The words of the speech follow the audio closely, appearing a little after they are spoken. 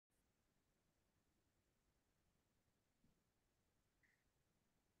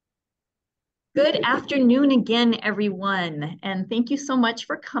Good afternoon again, everyone, and thank you so much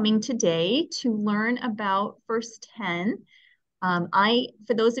for coming today to learn about First 10.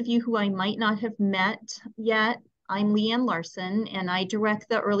 For those of you who I might not have met yet, I'm Leanne Larson, and I direct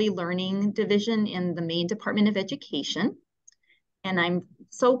the Early Learning Division in the Maine Department of Education. And I'm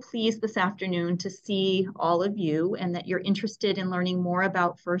so pleased this afternoon to see all of you and that you're interested in learning more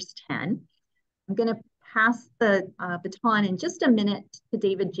about First 10. I'm going to pass the baton in just a minute to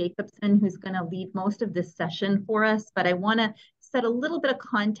David Jacobson, who's going to lead most of this session for us. But I want to set a little bit of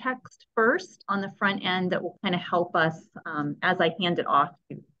context first on the front end that will kind of help us as I hand it off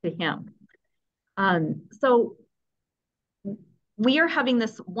to him. So we are having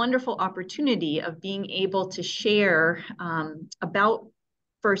this wonderful opportunity of being able to share about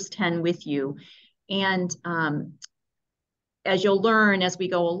First 10 with you. And as you'll learn as we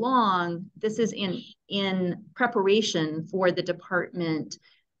go along, this is in preparation for the department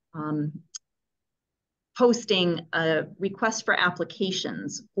posting a request for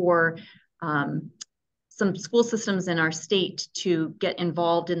applications for some school systems in our state to get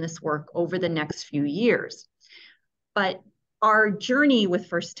involved in this work over the next few years. But our journey with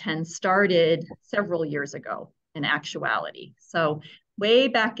First 10 started several years ago in actuality. So way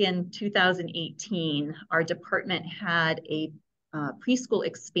back in 2018, our department had a preschool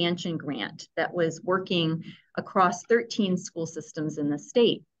expansion grant that was working across 13 school systems in the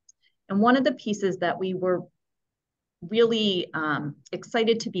state. And one of the pieces that we were really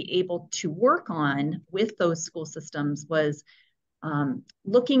excited to be able to work on with those school systems was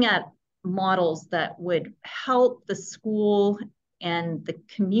looking at models that would help the school and the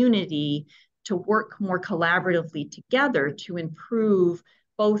community to work more collaboratively together to improve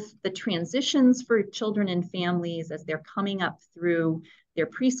both the transitions for children and families as they're coming up through their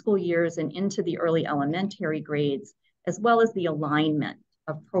preschool years and into the early elementary grades, as well as the alignment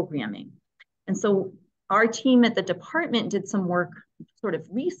of programming. And so our team at the department did some work sort of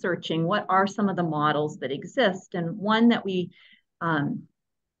researching what are some of the models that exist. And one that we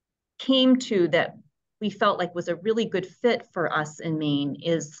came to that we felt like was a really good fit for us in Maine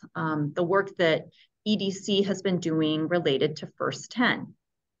is the work that EDC has been doing related to First 10.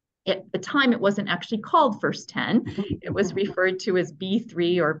 At the time, it wasn't actually called First 10. It was referred to as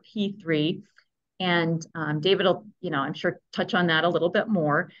B3 or P3. And David will, I'm sure touch on that a little bit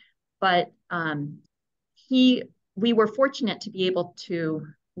more. But we were fortunate to be able to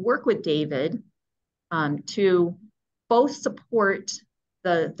work with David to both support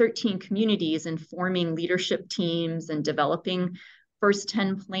the 13 communities in forming leadership teams and developing First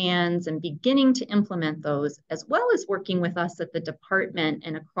 10 plans and beginning to implement those, as well as working with us at the department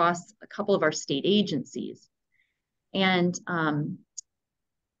and across a couple of our state agencies. And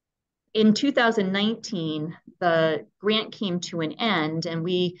in 2019, the grant came to an end, and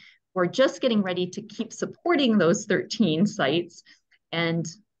we were just getting ready to keep supporting those 13 sites. And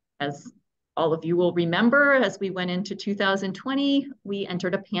as all of you will remember, as we went into 2020, we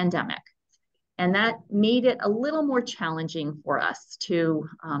entered a pandemic. And that made it a little more challenging for us to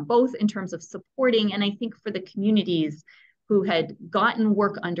both in terms of supporting, and I think for the communities who had gotten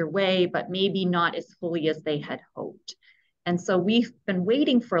work underway, but maybe not as fully as they had hoped. And so we've been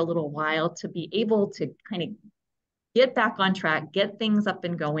waiting for a little while to be able to kind of get back on track, get things up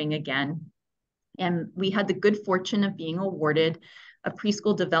and going again. And we had the good fortune of being awarded a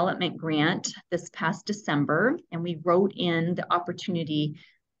preschool development grant this past December, and we wrote in the opportunity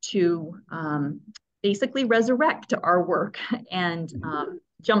to basically resurrect our work and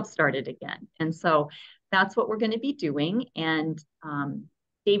jumpstart it again. And so that's what we're going to be doing. And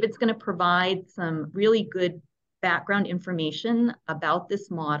David's going to provide some really good background information about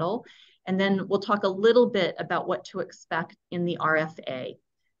this model. And then we'll talk a little bit about what to expect in the RFA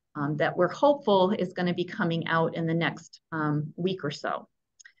that we're hopeful is going to be coming out in the next week or so.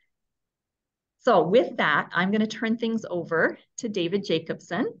 So with that, I'm going to turn things over to David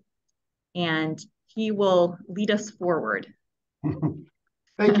Jacobson, and he will lead us forward.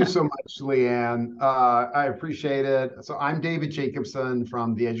 Thank you so much, Leanne. I appreciate it. So I'm David Jacobson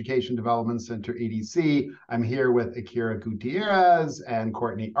from the Education Development Center, EDC. I'm here with Akira Gutierrez and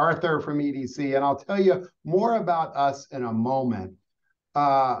Courtney Arthur from EDC, and I'll tell you more about us in a moment.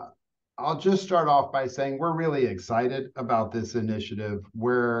 I'll just start off by saying we're really excited about this initiative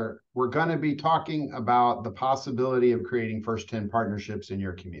where we're going to be talking about the possibility of creating First 10 partnerships in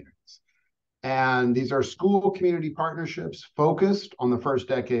your communities. And these are school community partnerships focused on the first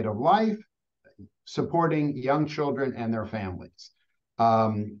decade of life, supporting young children and their families.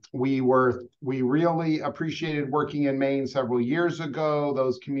 We really appreciated working in Maine several years ago.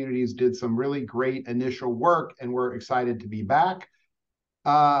 Those communities did some really great initial work, and we're excited to be back.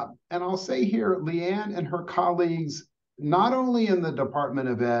 And I'll say here, Leanne and her colleagues, not only in the Department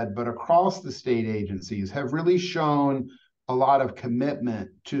of Ed, but across the state agencies, have really shown a lot of commitment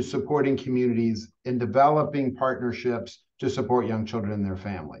to supporting communities in developing partnerships to support young children and their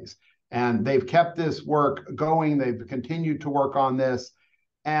families. And they've kept this work going. They've continued to work on this.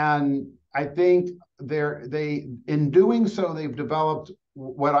 And I think in doing so, they've developed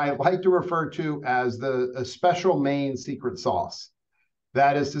what I like to refer to as a special Maine secret sauce.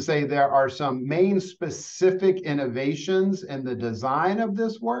 That is to say, there are some Maine-specific innovations in the design of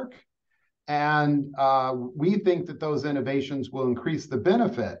this work, and we think that those innovations will increase the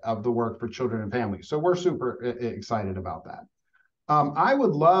benefit of the work for children and families. So we're super excited about that. I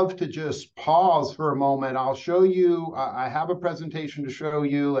would love to just pause for a moment. I'll show you, I have a presentation to show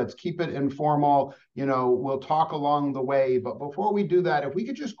you. Let's keep it informal. We'll talk along the way. But before we do that, if we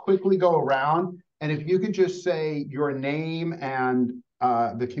could just quickly go around, and if you could just say your name and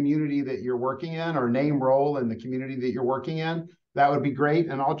the community that you're working in, or name, role in the community that you're working in, that would be great.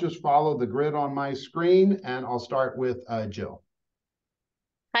 And I'll just follow the grid on my screen, and I'll start with Jill.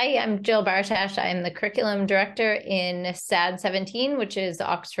 Hi, I'm Jill Bartash. I'm the curriculum director in SAD 17, which is the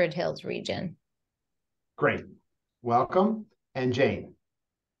Oxford Hills region. Great. Welcome. And Jane.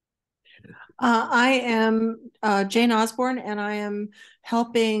 I am Jane Osborne, and I am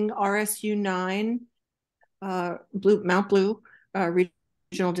helping RSU 9, Mount Blue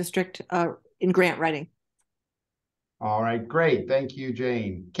Regional District in grant writing. All right, great. Thank you,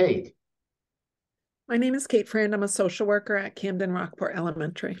 Jane. Kate. My name is Kate Friend. I'm a social worker at Camden Rockport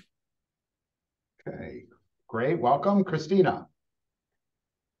Elementary. Okay, great. Welcome, Christina.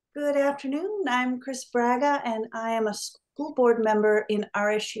 Good afternoon. I'm Chris Braga, and I am a school board member in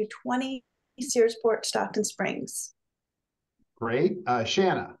RSU 20, Searsport, Stockton Springs. Great.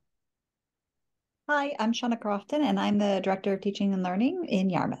 Shanna. Hi, I'm Shauna Crofton, and I'm the Director of Teaching and Learning in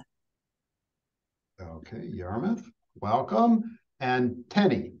Yarmouth. Okay, Yarmouth. Welcome. And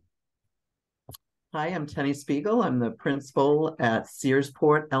Tenny. Hi, I'm Tenny Spiegel. I'm the principal at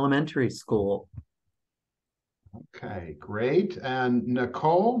Searsport Elementary School. Okay, great. And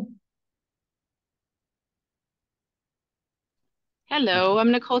Nicole? Hello,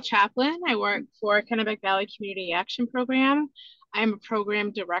 I'm Nicole Chaplin. I work for Kennebec Valley Community Action Program. I'm a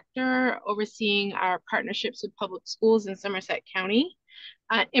program director overseeing our partnerships with public schools in Somerset County.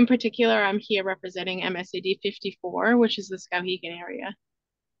 In particular, I'm here representing MSAD 54, which is the Skowhegan area.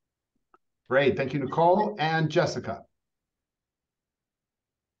 Great, thank you, Nicole. And Jessica.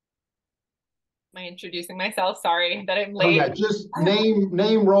 Am I introducing myself? Sorry that I'm Oh late. yeah, just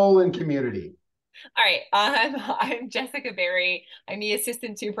name, role, and community. All right, I'm Jessica Berry. I'm the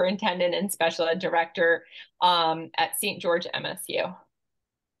Assistant Superintendent and Special Ed Director at St. George MSU.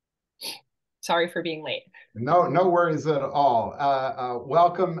 Sorry for being late. No worries at all.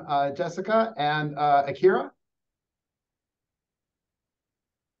 Welcome, Jessica. And Akira?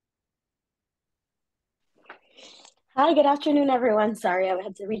 Hi, good afternoon, everyone. Sorry, I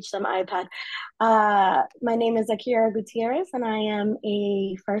had to reach some iPad. My name is Akira Gutierrez, and I am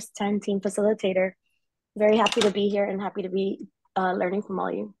a first-time team facilitator. Very happy to be here and happy to be learning from all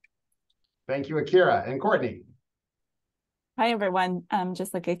you. Thank you, Akira. And Courtney. Hi, everyone.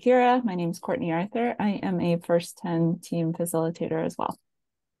 Just like Akira, my name is Courtney Arthur. I am a first 10 team facilitator as well.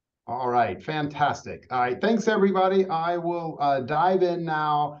 All right, fantastic. All right, thanks, everybody. I will dive in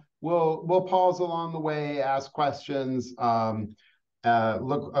now. We'll pause along the way, ask questions. I'm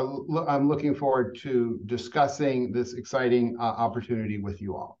looking forward to discussing this exciting opportunity with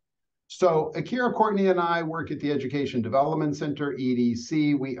you all. So Akira, Courtney, and I work at the Education Development Center,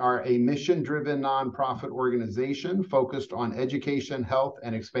 EDC. We are a mission-driven nonprofit organization focused on education, health,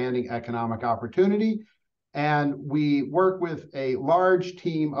 and expanding economic opportunity. And we work with a large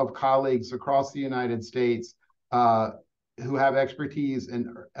team of colleagues across the United States who have expertise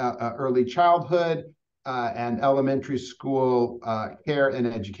in early childhood and elementary school care and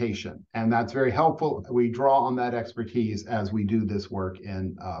education. And that's very helpful. We draw on that expertise as we do this work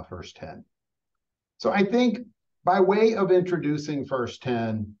in First 10. So I think by way of introducing First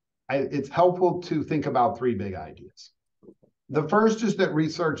 10, it's helpful to think about three big ideas. The first is that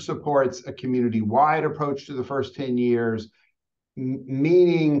research supports a community-wide approach to the first 10 years,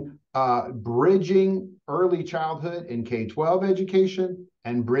 meaning bridging early childhood in K-12 education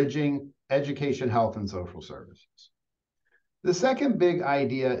and bridging education, health, and social services. The second big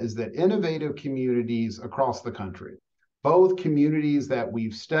idea is that innovative communities across the country, both communities that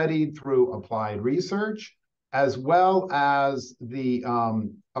we've studied through applied research, as well as the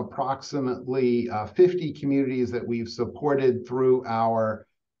approximately 50 communities that we've supported through our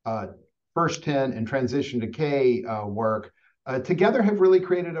First 10 and Transition to K work, together have really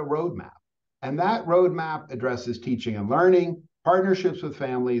created a roadmap. And that roadmap addresses teaching and learning, partnerships with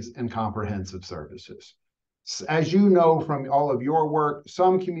families, and comprehensive services. As you know from all of your work,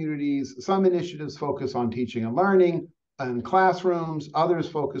 some communities, some initiatives focus on teaching and learning in classrooms, others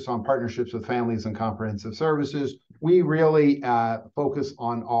focus on partnerships with families and comprehensive services. We really focus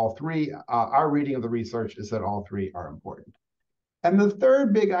on all three. Our reading of the research is that all three are important. And the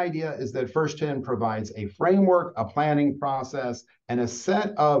third big idea is that First 10 provides a framework, a planning process, and a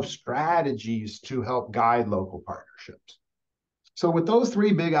set of strategies to help guide local partnerships. So with those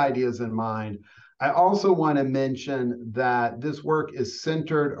three big ideas in mind, I also want to mention that this work is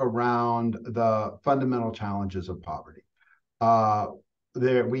centered around the fundamental challenges of poverty.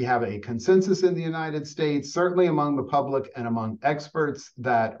 We have a consensus in the United States, certainly among the public and among experts,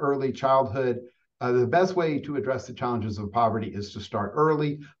 that early childhood, the best way to address the challenges of poverty is to start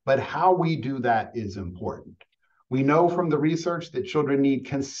early, but how we do that is important. We know from the research that children need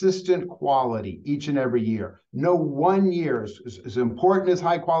consistent quality each and every year. No 1 year, as important as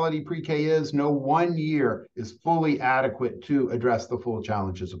high quality pre-K is, no 1 year is fully adequate to address the full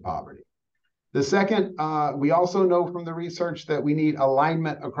challenges of poverty. The second, we also know from the research that we need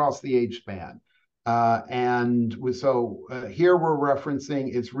alignment across the age span. Here we're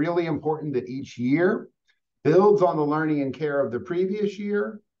referencing it's really important that each year builds on the learning and care of the previous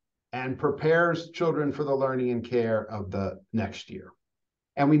year and prepares children for the learning and care of the next year.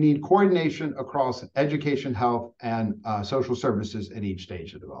 And we need coordination across education, health, and social services at each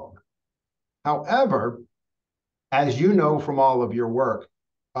stage of development. However, as you know from all of your work,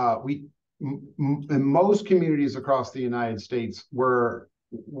 in most communities across the United States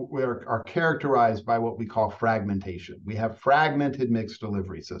are characterized by what we call fragmentation. We have fragmented mixed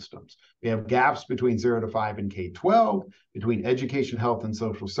delivery systems. We have gaps between 0 to 5 and K-12, between education, health, and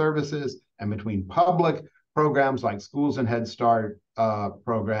social services, and between public programs like schools and Head Start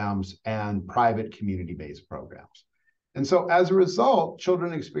programs and private community-based programs. And so as a result,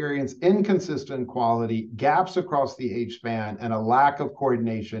 children experience inconsistent quality, gaps across the age span, and a lack of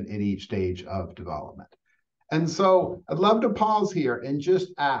coordination at each stage of development. And so I'd love to pause here and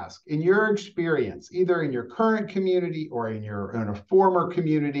just ask, in your experience, either in your current community or in a former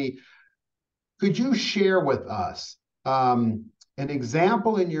community, could you share with us an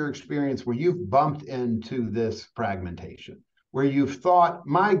example in your experience where you've bumped into this fragmentation, where you've thought,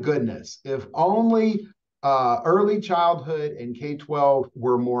 my goodness, if only early childhood and K-12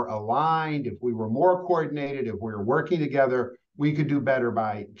 were more aligned, if we were more coordinated, if we were working together, we could do better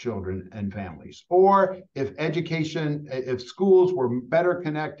by children and families. Or if schools were better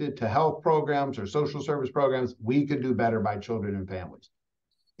connected to health programs or social service programs, we could do better by children and families.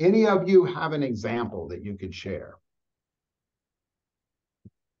 Any of you have an example that you could share?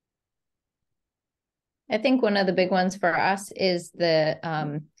 I think one of the big ones for us is the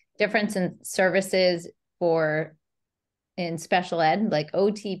difference in services in special ed, like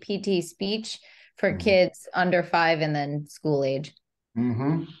OT, PT, speech for kids under 5 and then school age.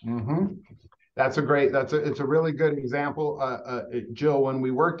 It's a really good example. Jill, when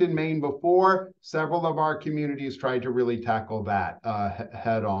we worked in Maine before, several of our communities tried to really tackle that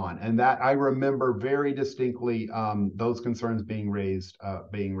head on. And that I remember very distinctly those concerns being raised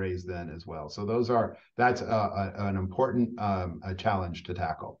then as well. So that's an important challenge to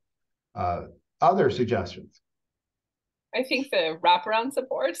tackle. Other suggestions? I think the wraparound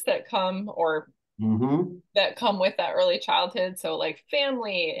supports that come with that early childhood. So like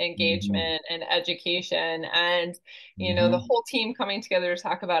family engagement and education and, the whole team coming together to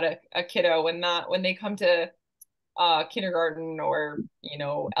talk about a kiddo when they come to kindergarten or,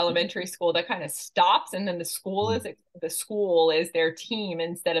 elementary school, that kind of stops. And then the school is their team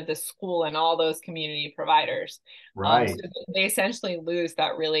instead of the school and all those community providers. Right. So they essentially lose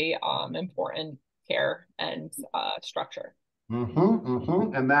that really important care and structure.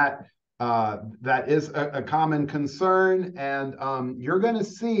 And that is a common concern, and you're going to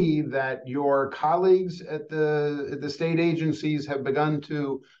see that your colleagues at the state agencies have begun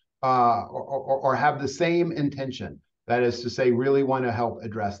to or have the same intention. That is to say, really want to help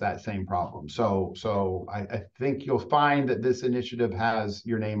address that same problem. So I think you'll find that this initiative has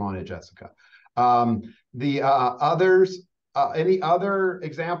your name on it, Jessica. Any other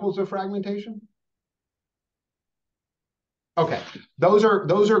examples of fragmentation? Okay, those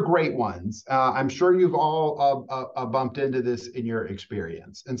are great ones. I'm sure you've all bumped into this in your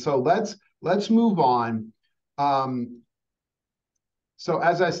experience, and so let's move on. So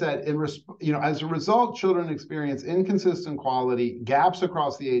as I said, as a result, children experience inconsistent quality, gaps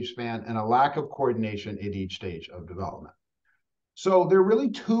across the age span, and a lack of coordination at each stage of development. So there are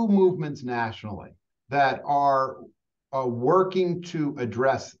really two movements nationally that are working to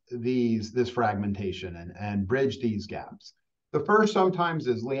address this fragmentation and bridge these gaps. The first sometimes,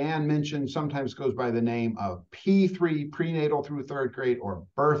 as Leanne mentioned, sometimes goes by the name of P3, prenatal through third grade, or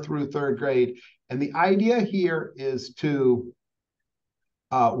birth through third grade. And the idea here is to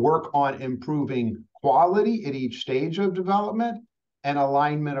work on improving quality at each stage of development and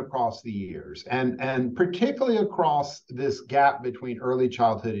alignment across the years, and particularly across this gap between early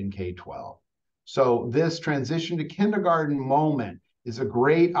childhood and K-12. So this transition to kindergarten moment is a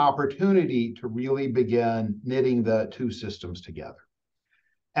great opportunity to really begin knitting the two systems together.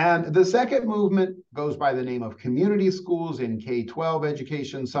 And the second movement goes by the name of community schools in K-12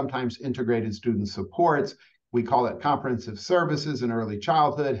 education, sometimes integrated student supports. We call it comprehensive services in early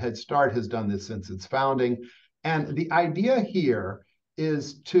childhood. Head Start has done this since its founding. And the idea here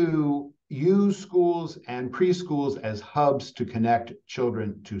is to use schools and preschools as hubs to connect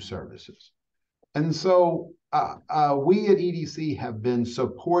children to services. And so we at EDC have been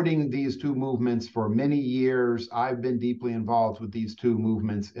supporting these two movements for many years. I've been deeply involved with these two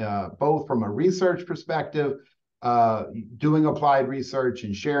movements, both from a research perspective, doing applied research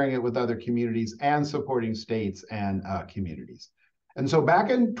and sharing it with other communities, and supporting states and communities. And so back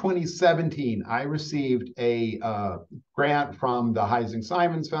in 2017, I received a grant from the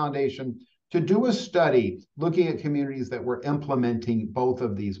Heising-Simons Foundation to do a study looking at communities that were implementing both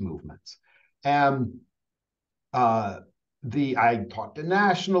of these movements. And I talked to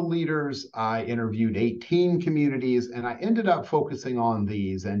national leaders, I interviewed 18 communities, and I ended up focusing on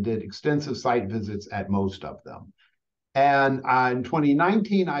these and did extensive site visits at most of them. And in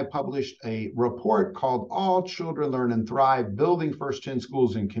 2019, I published a report called All Children Learn and Thrive, Building First 10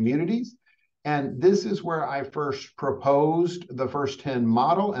 Schools and Communities. And this is where I first proposed the First 10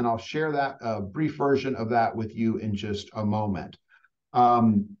 model, and I'll share that brief version of that with you in just a moment.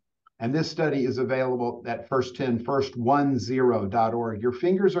 And this study is available at first10first10.org. Your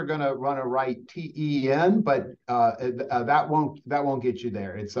fingers are going to want to write TEN, but that won't get you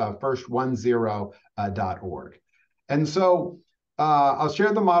there. It's first10.org. And so I'll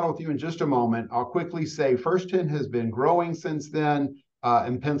share the model with you in just a moment. I'll quickly say First 10 has been growing since then.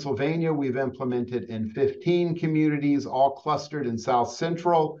 In Pennsylvania, we've implemented in 15 communities, all clustered in South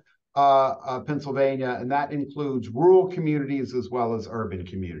Central Pennsylvania, and that includes rural communities as well as urban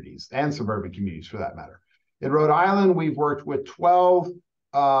communities and suburban communities for that matter. In Rhode Island, we've worked with 12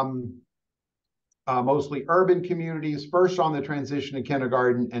 mostly urban communities, first on the transition to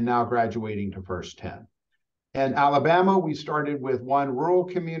kindergarten and now graduating to First 10. In Alabama, we started with one rural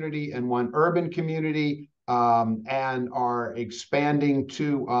community and one urban community, and are expanding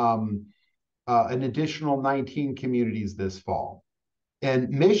to an additional 19 communities this fall. In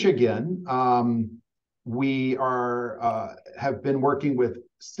Michigan, we have been working with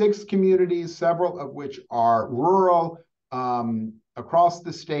 6 communities, several of which are rural across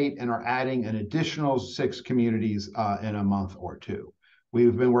the state, and are adding an additional 6 communities in a month or two.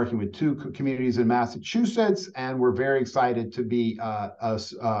 We've been working with 2 communities in Massachusetts, and we're very excited to be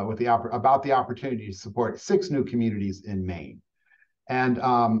about the opportunity to support 6 new communities in Maine. And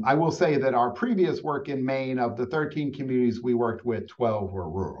I will say that our previous work in Maine, of the 13 communities we worked with, 12 were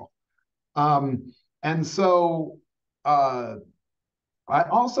rural. And so I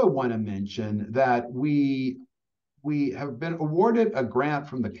also want to mention that we have been awarded a grant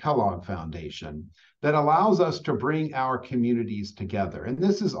from the Kellogg Foundation that allows us to bring our communities together. And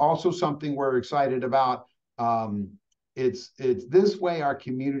this is also something we're excited about. It's this way our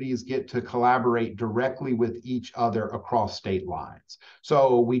communities get to collaborate directly with each other across state lines.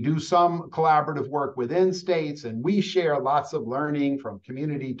 So we do some collaborative work within states, and we share lots of learning from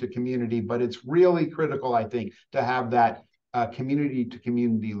community to community, but it's really critical, I think, to have that community to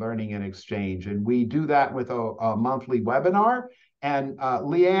community learning and exchange. And we do that with a monthly webinar. And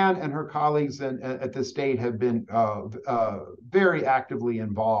Leanne and her colleagues at the state have been very actively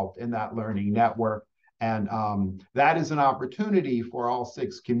involved in that learning network. And that is an opportunity for all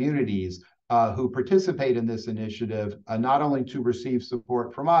 6 communities who participate in this initiative, not only to receive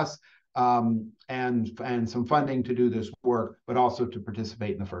support from us and some funding to do this work, but also to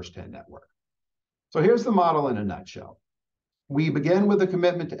participate in the First 10 network. So here's the model in a nutshell. We begin with a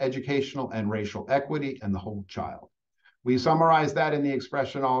commitment to educational and racial equity and the whole child. We summarize that in the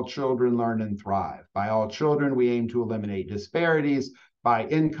expression, all children learn and thrive. By all children, we aim to eliminate disparities by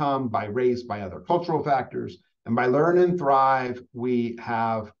income, by race, by other cultural factors. And by learn and thrive, we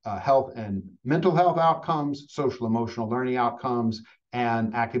have health and mental health outcomes, social emotional learning outcomes,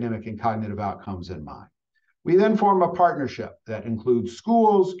 and academic and cognitive outcomes in mind. We then form a partnership that includes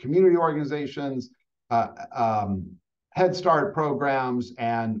schools, community organizations, Head Start programs,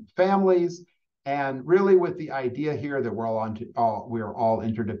 and families. And really with the idea here that we're all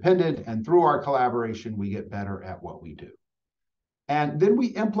interdependent, and through our collaboration, we get better at what we do. And then we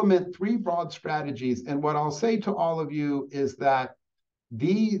implement 3 broad strategies. And what I'll say to all of you is that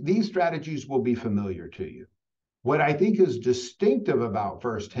these strategies will be familiar to you. What I think is distinctive about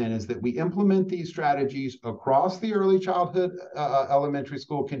First 10 is that we implement these strategies across the early childhood elementary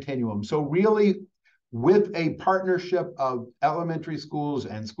school continuum. So really, with a partnership of elementary schools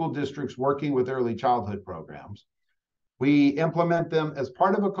and school districts working with early childhood programs, we implement them as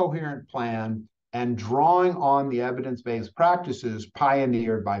part of a coherent plan and drawing on the evidence-based practices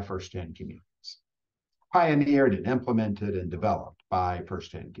pioneered by First 10 communities. Pioneered and implemented and developed by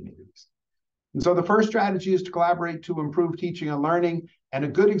First 10 communities. And so the first strategy is to collaborate to improve teaching and learning. And a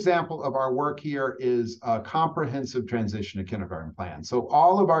good example of our work here is a comprehensive transition to kindergarten plan. So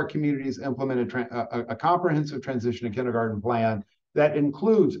all of our communities implement a comprehensive transition to kindergarten plan that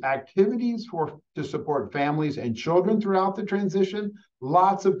includes activities to support families and children throughout the transition.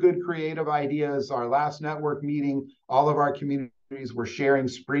 Lots of good creative ideas. Our last network meeting, all of our communities were sharing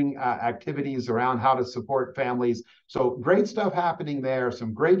spring activities around how to support families. So great stuff happening there,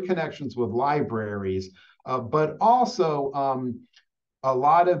 some great connections with libraries, but also a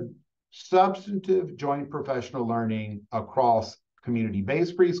lot of substantive joint professional learning across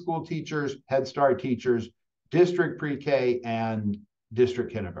community-based preschool teachers, Head Start teachers, district pre-K, and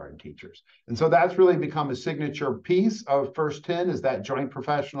district kindergarten teachers. And so that's really become a signature piece of First 10 is that joint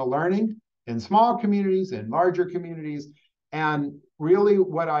professional learning in small communities, in larger communities. And really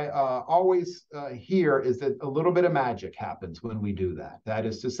what I always hear is that a little bit of magic happens when we do that. That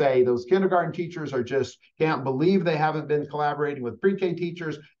is to say, those kindergarten teachers can't believe they haven't been collaborating with pre-K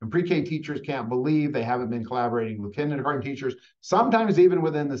teachers, and pre-K teachers can't believe they haven't been collaborating with kindergarten teachers, sometimes even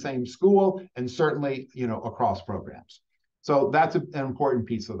within the same school, and certainly, across programs. So that's an important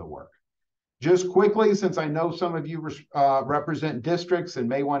piece of the work. Just quickly, since I know some of you represent districts and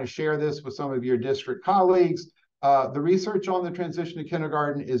may want to share this with some of your district colleagues, the research on the transition to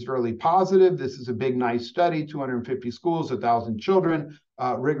kindergarten is really positive. This is a big, nice study, 250 schools, 1,000 children.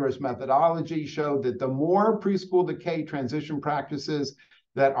 Rigorous methodology showed that the more preschool to K transition practices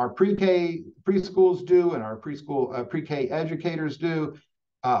that our pre-K preschools do and our pre-K educators do,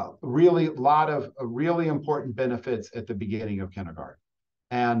 really a lot of really important benefits at the beginning of kindergarten.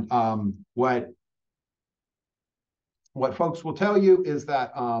 And what folks will tell you is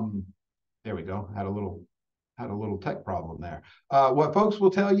that, there we go, had a little tech problem there. What folks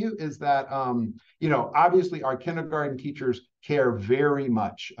will tell you is that, obviously our kindergarten teachers care very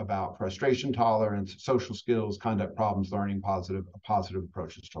much about frustration tolerance, social skills, conduct problems, learning, positive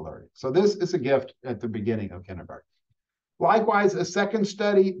approaches to learning. So this is a gift at the beginning of kindergarten. Likewise, a second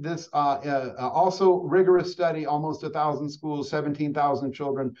study, this also rigorous study, almost 1,000 schools, 17,000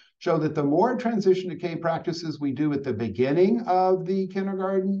 children, show that the more transition to K practices we do at the beginning of the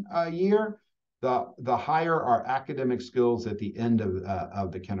kindergarten year, the higher our academic skills at the end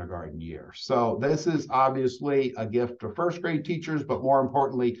of the kindergarten year. So this is obviously a gift to first grade teachers, but more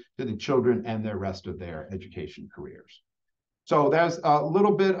importantly to the children and the rest of their education careers. So there's a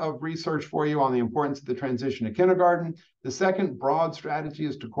little bit of research for you on the importance of the transition to kindergarten. The second broad strategy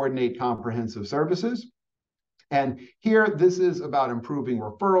is to coordinate comprehensive services. And here, this is about improving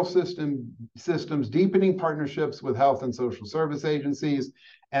referral systems, deepening partnerships with health and social service agencies.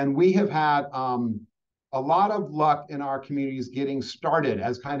 And we have had a lot of luck in our communities getting started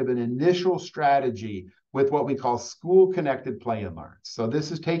as kind of an initial strategy with what we call school-connected play and learn. So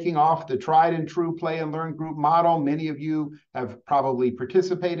this is taking off the tried and true play and learn group model. Many of you have probably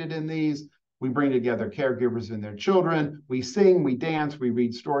participated in these. We bring together caregivers and their children. We sing, we dance, we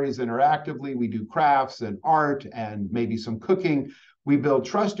read stories interactively. We do crafts and art and maybe some cooking. We build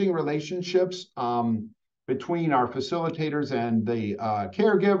trusting relationships between our facilitators and the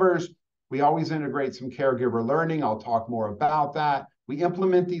caregivers. We always integrate some caregiver learning. I'll talk more about that. We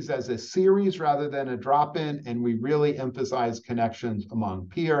implement these as a series rather than a drop-in, and we really emphasize connections among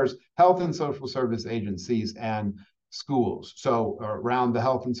peers, health and social service agencies, and schools. So around the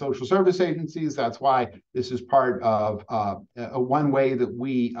health and social service agencies, that's why this is part of one way that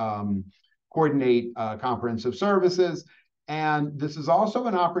we coordinate comprehensive services. And this is also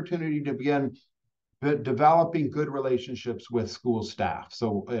an opportunity to begin developing good relationships with school staff.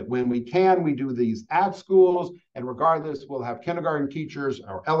 So when we can, we do these at schools, and regardless, we'll have kindergarten teachers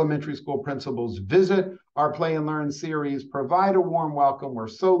or elementary school principals visit our Play and Learn series, provide a warm welcome. We're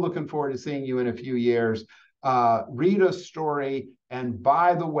so looking forward to seeing you in a few years. Read a story, and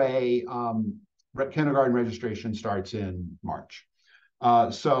by the way, kindergarten registration starts in March.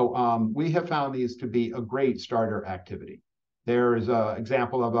 So we have found these to be a great starter activity. There's an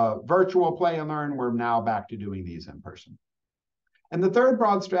example of a virtual play and learn. We're now back to doing these in person. And the third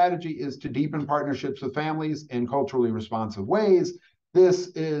broad strategy is to deepen partnerships with families in culturally responsive ways. This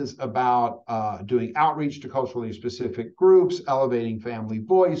is about doing outreach to culturally specific groups, elevating family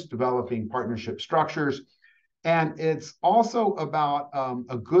voice, developing partnership structures. And it's also about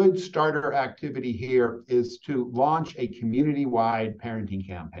a good starter activity here is to launch a community-wide parenting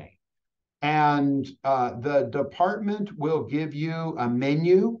campaign. And the department will give you a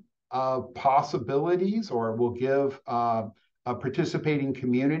menu of possibilities, or will give participating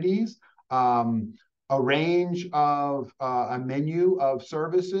communities a range of a menu of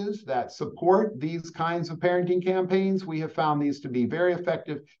services that support these kinds of parenting campaigns. We have found these to be very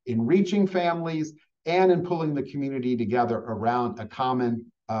effective in reaching families and in pulling the community together around a common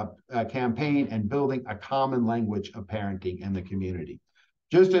campaign and building a common language of parenting in the community.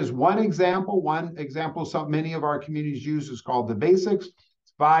 Just as one example so many of our communities use is called The Basics.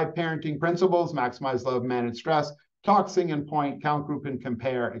 It's 5 parenting principles: maximize love, manage stress, talk, sing, and point, count, group, and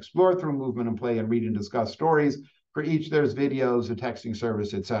compare, explore through movement and play, and read and discuss stories. For each, there's videos, a texting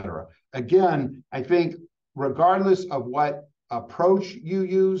service, etc. Again, I think regardless of what approach you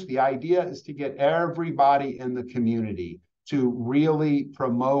use, the idea is to get everybody in the community to really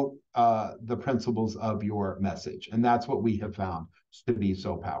promote the principles of your message. And that's what we have found to be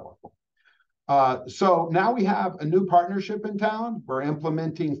so powerful. So now we have a new partnership in town. We're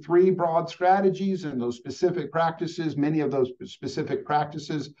implementing 3 broad strategies and those specific practices. Many of those specific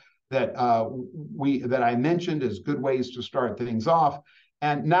practices that I mentioned as good ways to start things off.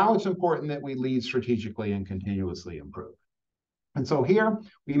 And now it's important that we lead strategically and continuously improve. And so here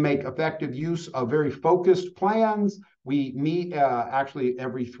we make effective use of very focused plans. We meet actually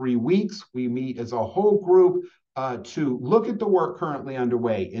every 3 weeks. We meet as a whole group to look at the work currently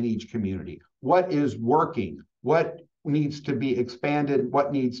underway in each community. What is working? What needs to be expanded?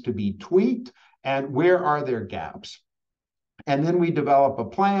 What needs to be tweaked? And where are there gaps? And then we develop a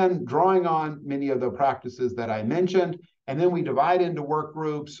plan drawing on many of the practices that I mentioned. And then we divide into work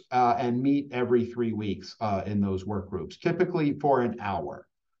groups and meet every 3 weeks in those work groups, typically for an hour.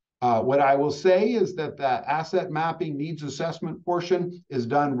 What I will say is that the asset mapping needs assessment portion is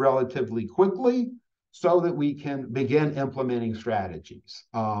done relatively quickly so that we can begin implementing strategies.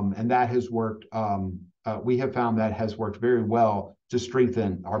 And that has worked, we have found that has worked very well to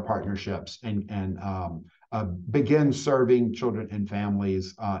strengthen our partnerships and begin serving children and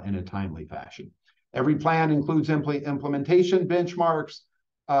families in a timely fashion. Every plan includes implementation benchmarks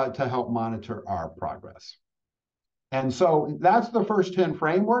to help monitor our progress. And so that's the first 10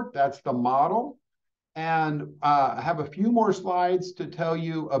 framework. That's the model. And I have a few more slides to tell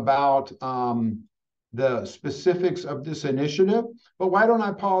you about the specifics of this initiative. But why don't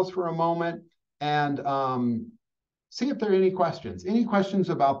I pause for a moment and see if there are any questions. Any questions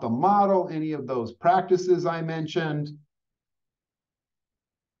about the model, any of those practices I mentioned?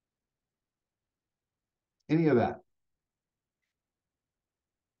 Any of that?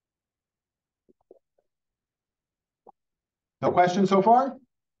 No questions so far?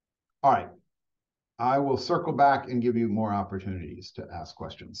 All right. I will circle back and give you more opportunities to ask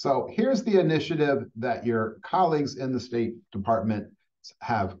questions. So here's the initiative that your colleagues in the State Department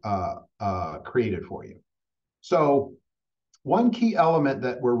have created for you. So one key element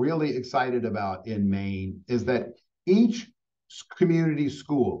that we're really excited about in Maine is that each community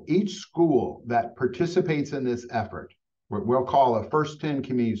school, each school that participates in this effort, we'll call a first 10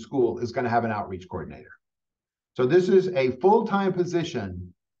 community school, is going to have an outreach coordinator. So this is a full-time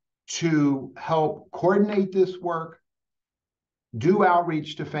position to help coordinate this work, do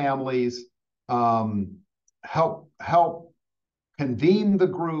outreach to families, help convene the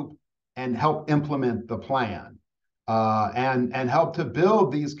group, and help implement the plan, and help to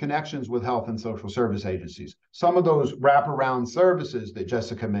build these connections with health and social service agencies. Some of those wraparound services that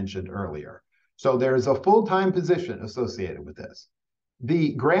Jessica mentioned earlier. So there's a full-time position associated with this.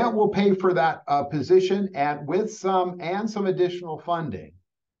 The grant will pay for that position and with some additional funding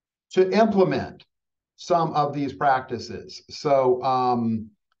to implement some of these practices. So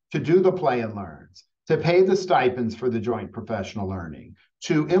to do the play and learns, to pay the stipends for the joint professional learning,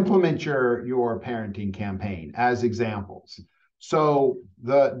 to implement your parenting campaign as examples. So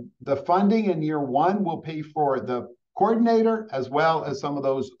the funding in year 1 will pay for the coordinator as well as some of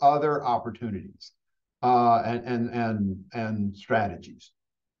those other opportunities and strategies.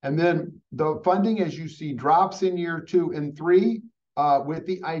 And then the funding, as you see, drops in year 2 and 3 with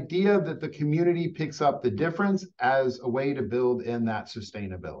the idea that the community picks up the difference as a way to build in that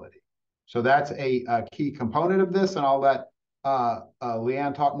sustainability. So that's a key component of this, and I'll let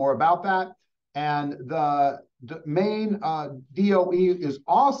Leanne talk more about that. And Maine DOE is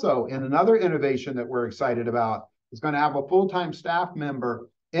also in another innovation that we're excited about, is going to have a full-time staff member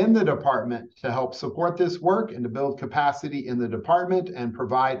in the department to help support this work and to build capacity in the department and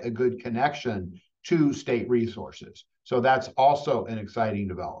provide a good connection to state resources. So that's also an exciting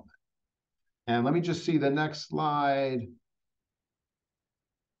development. And let me just see the next slide.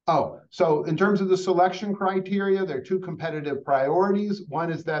 Oh, so in terms of the selection criteria, there are two competitive priorities.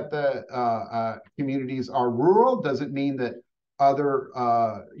 One is that the communities are rural. Doesn't mean that other,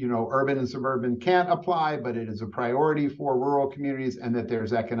 urban and suburban can't apply, but it is a priority for rural communities and that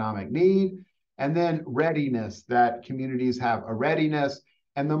there's economic need. And then readiness, that communities have a readiness.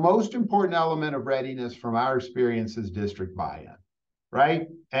 And the most important element of readiness from our experience is district buy-in. Right?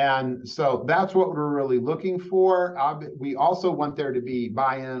 And so that's what we're really looking for. We also want there to be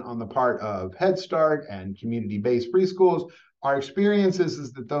buy-in on the part of Head Start and community-based preschools. Our experience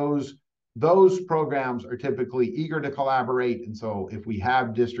is that those programs are typically eager to collaborate. And so if we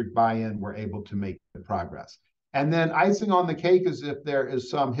have district buy-in, we're able to make progress. And then icing on the cake is if there is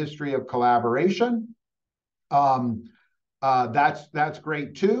some history of collaboration. That's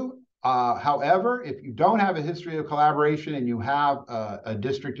great too. However, if you don't have a history of collaboration and you have a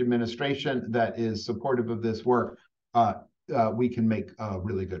district administration that is supportive of this work, we can make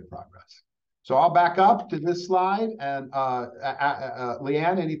really good progress. So I'll back up to this slide. And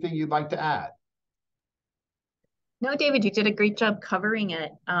Leanne, anything you'd like to add? No, David, you did a great job covering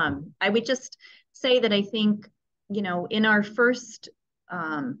it. I would just say that I think, in our first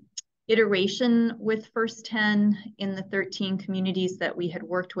iteration with First 10 in the 13 communities that we had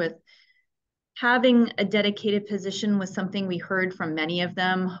worked with, having a dedicated position was something we heard from many of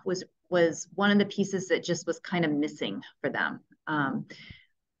them was one of the pieces that just was kind of missing for them.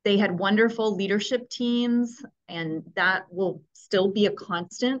 They had wonderful leadership teams, and that will still be a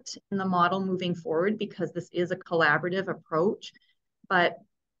constant in the model moving forward because this is a collaborative approach. But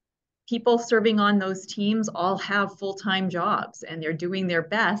people serving on those teams all have full-time jobs, and they're doing their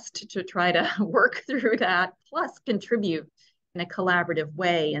best to try to work through that, plus contribute in a collaborative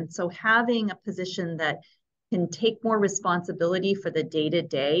way. And so having a position that can take more responsibility for the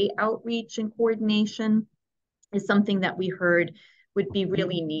day-to-day outreach and coordination is something that we heard would be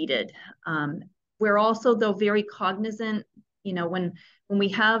really needed. We're also, though, very cognizant, when we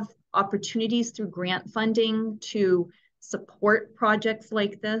have opportunities through grant funding to support projects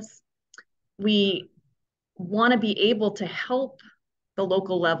like this, we want to be able to help the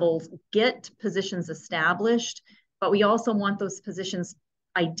local levels get positions established, but we also want those positions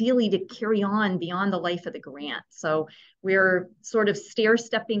ideally to carry on beyond the life of the grant. So we're sort of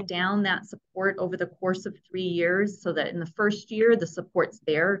stair-stepping down that support over the course of 3 years so that in the first year, the support's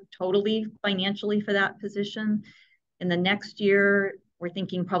there totally financially for that position. In the next year, we're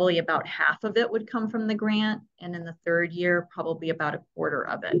thinking probably about half of it would come from the grant. And in the third year, probably about a quarter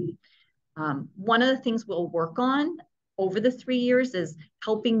of it. One of the things we'll work on over the 3 years is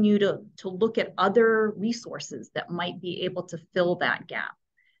helping you to look at other resources that might be able to fill that gap.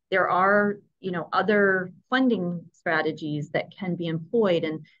 There are, other funding strategies that can be employed,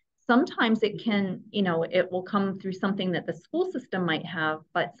 and sometimes it can, it will come through something that the school system might have,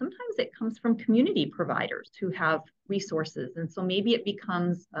 but sometimes it comes from community providers who have resources. And so maybe it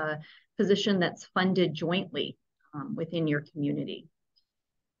becomes a position that's funded jointly within your community.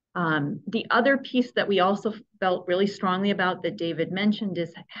 The other piece that we also felt really strongly about that David mentioned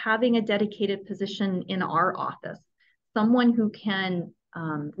is having a dedicated position in our office, someone who can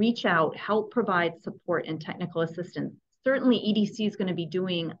reach out, help provide support and technical assistance. Certainly EDC is going to be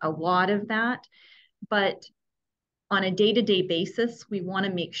doing a lot of that, but on a day-to-day basis, we want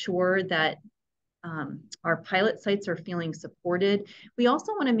to make sure that our pilot sites are feeling supported. We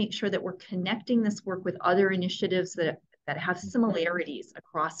also want to make sure that we're connecting this work with other initiatives that have similarities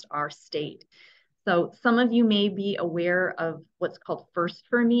across our state. So some of you may be aware of what's called First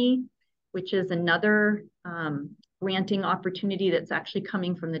for Me, which is another granting opportunity that's actually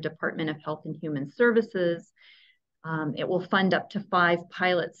coming from the Department of Health and Human Services. It will fund up to 5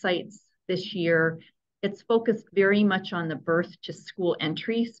 pilot sites this year. It's focused very much on the birth to school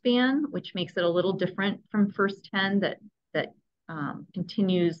entry span, which makes it a little different from First 10 that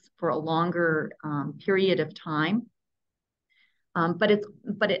continues for a longer period of time. But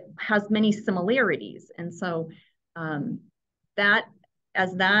it has many similarities. And so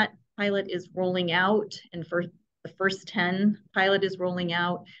as that pilot is rolling out, and for the First 10 pilot is rolling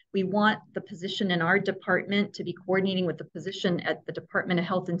out, we want the position in our department to be coordinating with the position at the Department of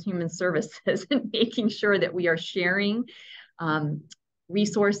Health and Human Services and making sure that we are sharing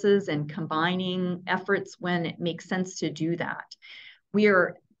resources and combining efforts when it makes sense to do that. We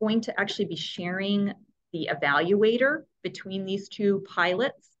are going to actually be sharing the evaluator between these two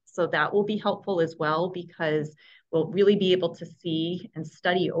pilots. So that will be helpful as well, because we'll really be able to see and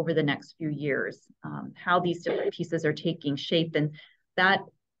study over the next few years how these different pieces are taking shape. And that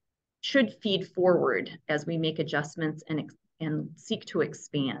should feed forward as we make adjustments and seek to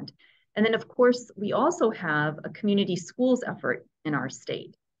expand. And then, of course, we also have a community schools effort in our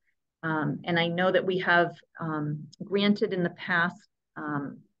state. And I know that we have granted in the past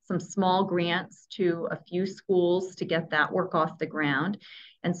some small grants to a few schools to get that work off the ground.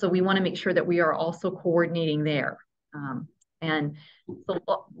 And so we want to make sure that we are also coordinating there. And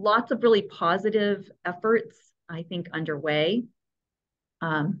so lots of really positive efforts, I think, underway.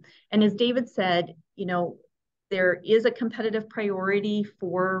 And as David said, you know, there is a competitive priority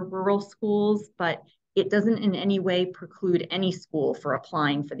for rural schools, but it doesn't in any way preclude any school for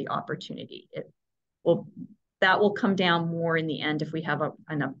applying for the opportunity. That will come down more in the end if we have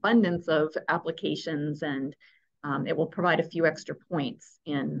an abundance of applications, and it will provide a few extra points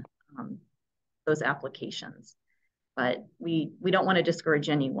in those applications. But we don't want to discourage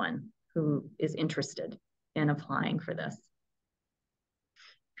anyone who is interested in applying for this.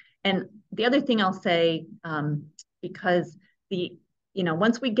 And the other thing I'll say, because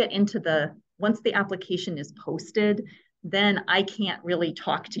once we get into once the application is posted, then I can't really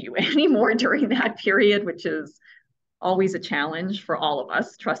talk to you anymore during that period, which is always a challenge for all of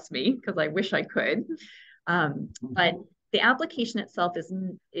us, trust me, because I wish I could. But the application itself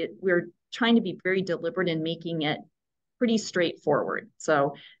we're trying to be very deliberate in making it pretty straightforward.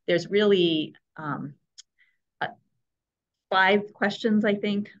 So there's really 5 questions, I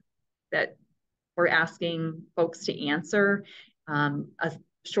think, that we're asking folks to answer, a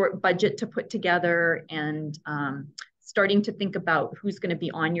short budget to put together, and starting to think about who's going to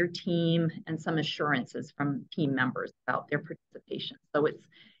be on your team and some assurances from team members about their participation. So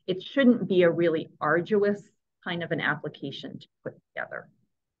it shouldn't be a really arduous kind of an application to put together.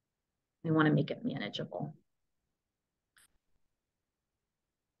 We want to make it manageable.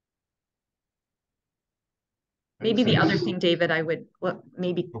 Maybe the other thing, David, I would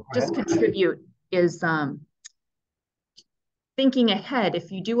maybe just contribute is thinking ahead.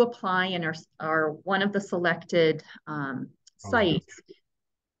 If you do apply and are one of the selected sites,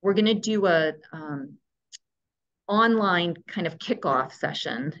 we're going to do a online kind of kickoff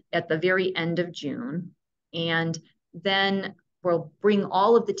session at the very end of June. And then we'll bring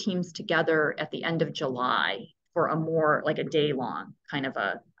all of the teams together at the end of July for a more like a day-long kind of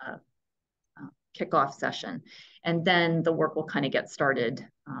a kickoff session. And then the work will kind of get started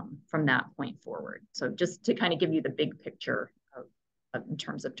from that point forward. So just to kind of give you the big picture in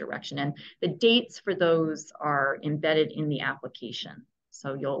terms of direction. And the dates for those are embedded in the application.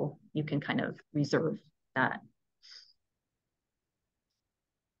 So you can kind of reserve that.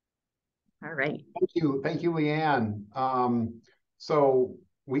 All right. Thank you, Leanne. So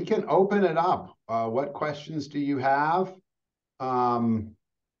we can open it up. What questions do you have?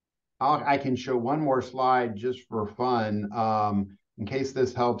 I can show one more slide just for fun, in case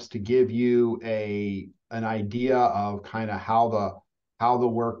this helps to give you an idea of kind of how the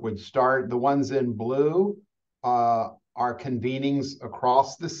work would start. The ones in blue are convenings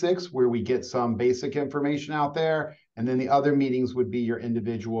across the 6 where we get some basic information out there. And then the other meetings would be your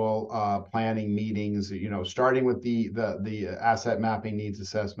individual planning meetings, starting with the asset mapping needs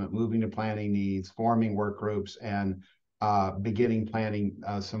assessment, moving to planning needs, forming work groups, and beginning planning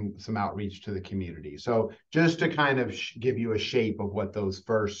some outreach to the community. So just to kind of give you a shape of what those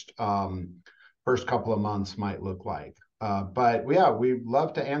first couple of months might look like. But yeah, we'd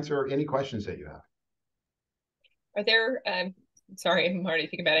love to answer any questions that you have. Are there, sorry, I'm already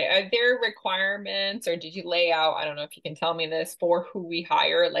thinking about it. Are there requirements, or did you lay out, I don't know if you can tell me this, for who we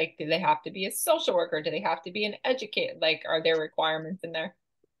hire? Like, do they have to be a social worker? Do they have to be an educator? Like, are there requirements in there?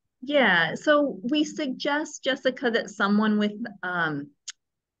 Yeah, so we suggest, Jessica, that someone with,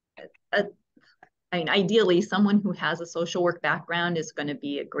 ideally someone who has a social work background is going to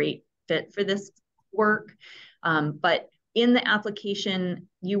be a great fit for this work. But in the application,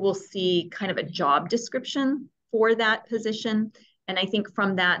 you will see kind of a job description for that position. And I think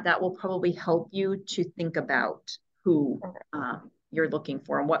from that will probably help you to think about who you're looking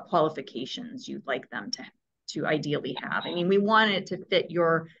for and what qualifications you'd like them to ideally have. I mean, we want it to fit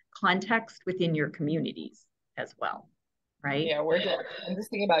your context within your communities as well, right? Yeah, I'm just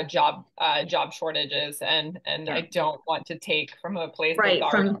thinking about job shortages, and yeah. I don't want to take from a place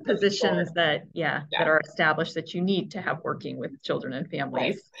from positions that are established that you need to have working with children and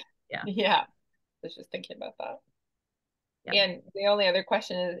families. Right. Yeah. I was just thinking about that. Yeah. And the only other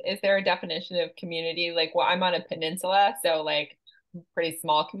question is there a definition of community? Like, well, I'm on a peninsula, so like pretty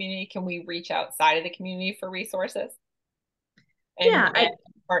small community. Can we reach outside of the community for resources Yeah, and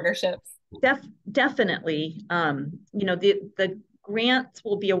partnerships? Definitely. The grants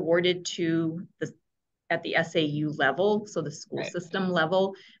will be awarded to at the SAU level, so the school system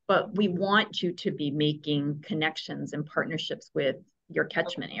level, but we want you to be making connections and partnerships with your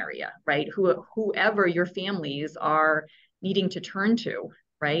catchment area, right? Whoever your families are needing to turn to,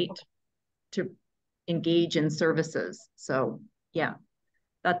 right? To engage in services. So yeah,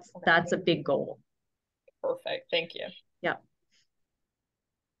 that's a big goal. Perfect. Thank you. Yeah.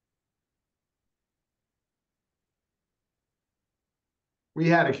 We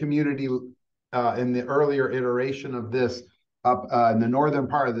had a community in the earlier iteration of this up in the northern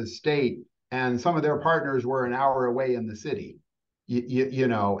part of the state, and some of their partners were an hour away in the city. You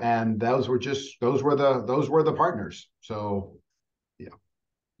know, and those were the partners. So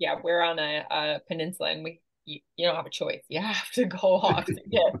yeah, we're on a peninsula, and you don't have a choice. You have to go off to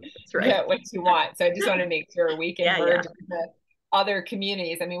get what you want. So I just want to make sure we can merge with the other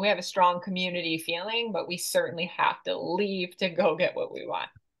communities. I mean, we have a strong community feeling, but we certainly have to leave to go get what we want.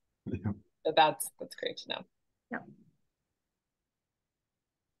 Yeah. So that's great to know. Yeah.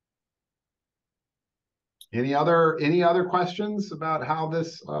 Any other questions about how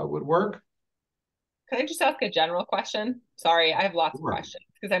this would work? Can I just ask a general question? Sorry, I have lots of questions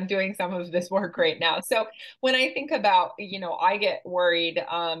because I'm doing some of this work right now. So when I think about, I get worried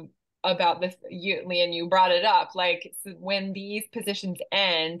about this, Leanne, you brought it up, like when these positions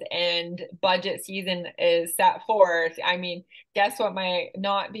end and budget season is set forth, I mean, guess what,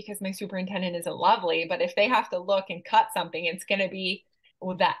 not because my superintendent isn't lovely, but if they have to look and cut something, it's going to be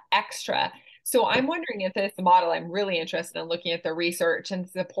that extra. So I'm wondering if this model, I'm really interested in looking at the research and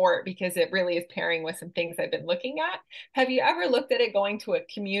support because it really is pairing with some things I've been looking at. Have you ever looked at it going to a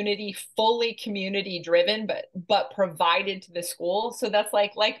community, fully community driven, but provided to the school? So that's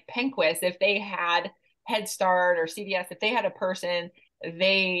like Penquist, if they had Head Start or CDS, if they had a person,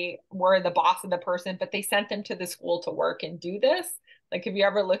 they were the boss of the person, but they sent them to the school to work and do this. Like, have you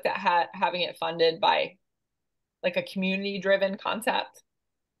ever looked at having it funded by like a community driven concept?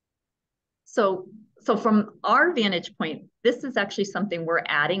 So from our vantage point, this is actually something we're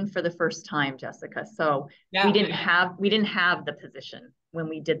adding for the first time, Jessica. So we didn't have the position when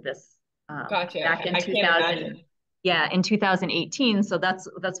we did this gotcha. back in I 2000. Yeah, in 2018. So that's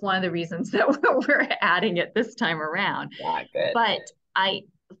one of the reasons that we're adding it this time around. Yeah, good. But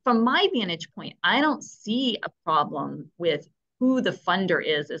from my vantage point, I don't see a problem with who the funder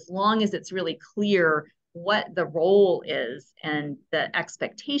is as long as it's really clear what the role is and the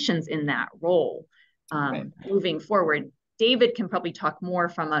expectations in that role moving forward. David can probably talk more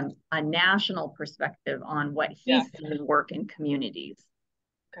from a national perspective on what he's seen work in communities.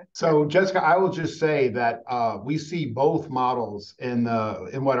 Okay. So Jessica, I will just say that we see both models in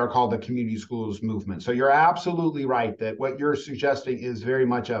what are called the community schools movement. So you're absolutely right that what you're suggesting is very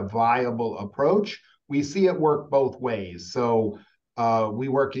much a viable approach. We see it work both ways. So we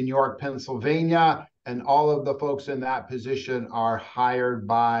work in York, Pennsylvania, and all of the folks in that position are hired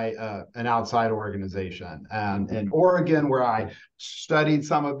by an outside organization. And in Oregon, where I studied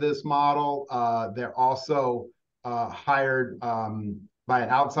some of this model, they're also hired by an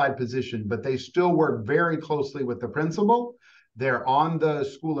outside position, but they still work very closely with the principal. They're on the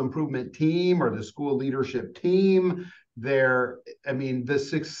school improvement team or the school leadership team. The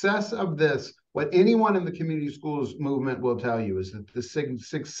success of this, what anyone in the community schools movement will tell you is that the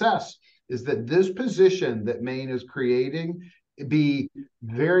success is that this position that Maine is creating be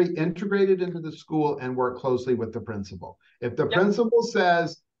very integrated into the school and work closely with the principal. If the principal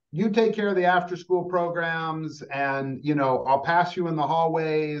says, you take care of the after school programs and, I'll pass you in the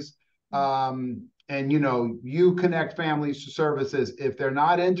hallways and, you connect families to services. If they're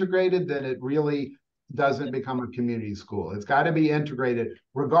not integrated, then it really doesn't become a community school. It's got to be integrated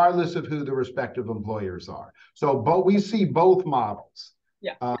regardless of who the respective employers are. But we see both models.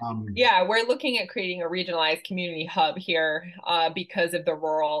 Yeah. We're looking at creating a regionalized community hub here because of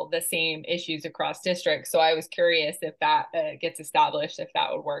the same issues across districts. So I was curious if that gets established, if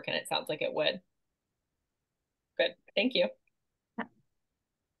that would work, and it sounds like it would. Good. Thank you.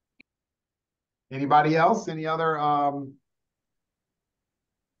 Anybody else? Any other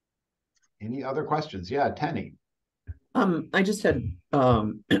questions? Yeah, Tenny. I just had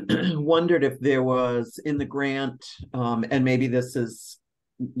wondered if there was in the grant, and maybe this is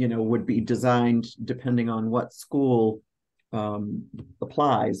would be designed depending on what school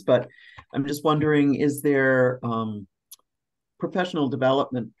applies. But I'm just wondering, is there professional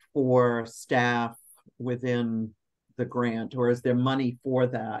development for staff within the grant, or is there money for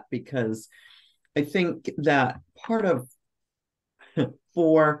that? Because I think that part of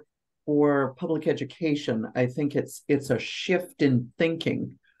for public education, I think it's a shift in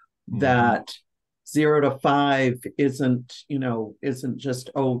thinking that 0 to 5 isn't just,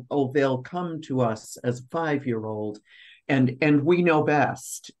 oh, they'll come to us as a 5-year-old and we know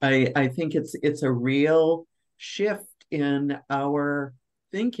best. I think it's a real shift in our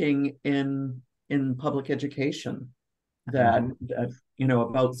thinking in public education that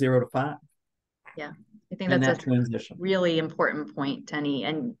about 0 to 5. Yeah, I think that's a transition. Really important point, Tenny.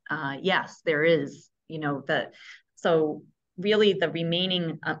 And yes, there is, so really the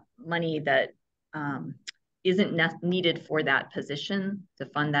remaining money that isn't needed for that position, to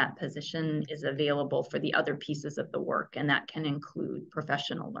fund that position, is available for the other pieces of the work. And that can include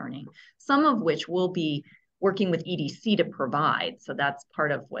professional learning, some of which we'll be working with EDC to provide. So that's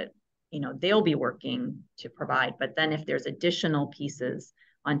part of what, they'll be working to provide. But then if there's additional pieces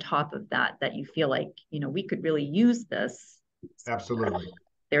on top of that, that you feel like, we could really use this. Absolutely.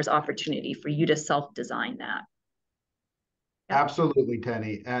 There's opportunity for you to self-design that. Yep. Absolutely,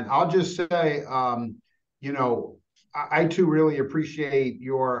 Tenny. And I'll just say, I too really appreciate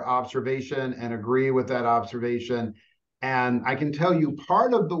your observation and agree with that observation. And I can tell you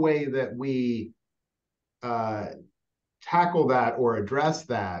part of the way that we tackle that or address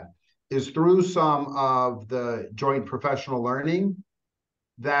that is through some of the joint professional learning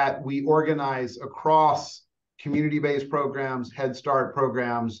that we organize across community-based programs, Head Start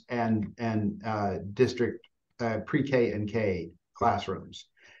programs, and district pre-K and K classrooms.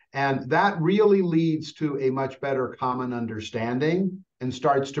 And that really leads to a much better common understanding and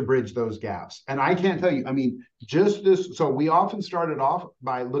starts to bridge those gaps. And I can't tell you, just this, so we often started off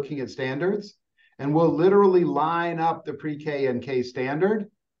by looking at standards, and we'll literally line up the pre-K and K standard,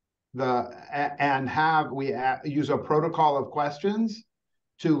 we use a protocol of questions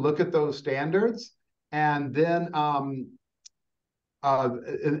to look at those standards, and then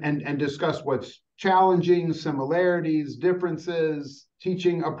and discuss what's challenging, similarities, differences,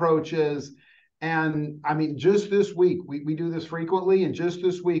 teaching approaches. And just this week, we do this frequently, and just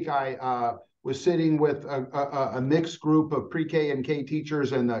this week I was sitting with a mixed group of pre-K and K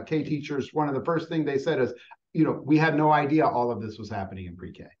teachers, and the K teachers, one of the first things they said is, we had no idea all of this was happening in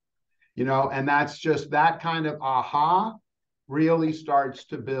pre-K. And that's just that kind of aha really starts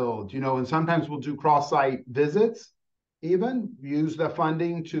to build, and sometimes we'll do cross-site visits, even use the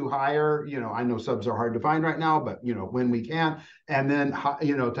funding to hire, I know subs are hard to find right now, but, when we can, and then,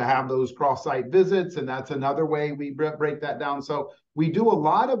 to have those cross-site visits. And that's another way we break that down. So we do a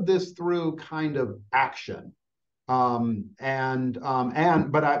lot of this through kind of action. But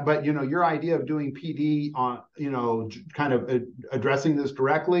your idea of doing PD on, kind of addressing this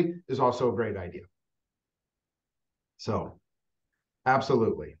directly is also a great idea. So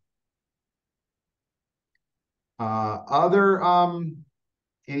absolutely.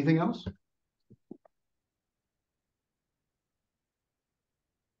 Anything else?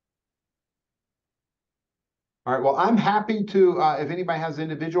 All right, well, I'm happy to, if anybody has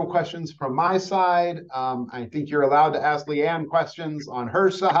individual questions from my side, I think you're allowed to ask Leanne questions on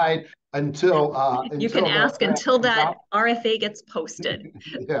her side until you can ask until that RFA gets posted.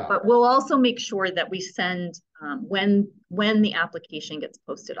 Yeah. But we'll also make sure that we send, when the application gets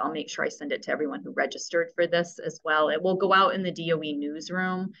posted, I'll make sure I send it to everyone who registered for this as well. It will go out in the DOE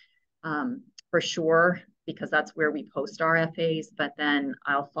newsroom for sure, because that's where we post RFAs, but then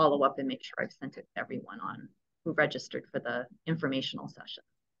I'll follow up and make sure I've sent it to everyone who registered for the informational session.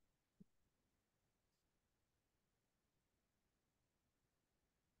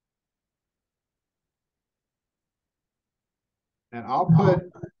 And I'll put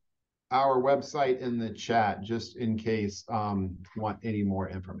our website in the chat just in case you want any more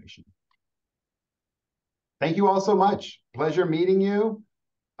information. Thank you all so much. Pleasure meeting you.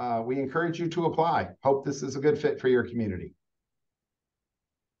 We encourage you to apply. Hope this is a good fit for your community.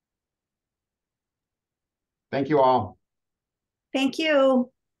 Thank you all. Thank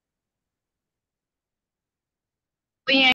you.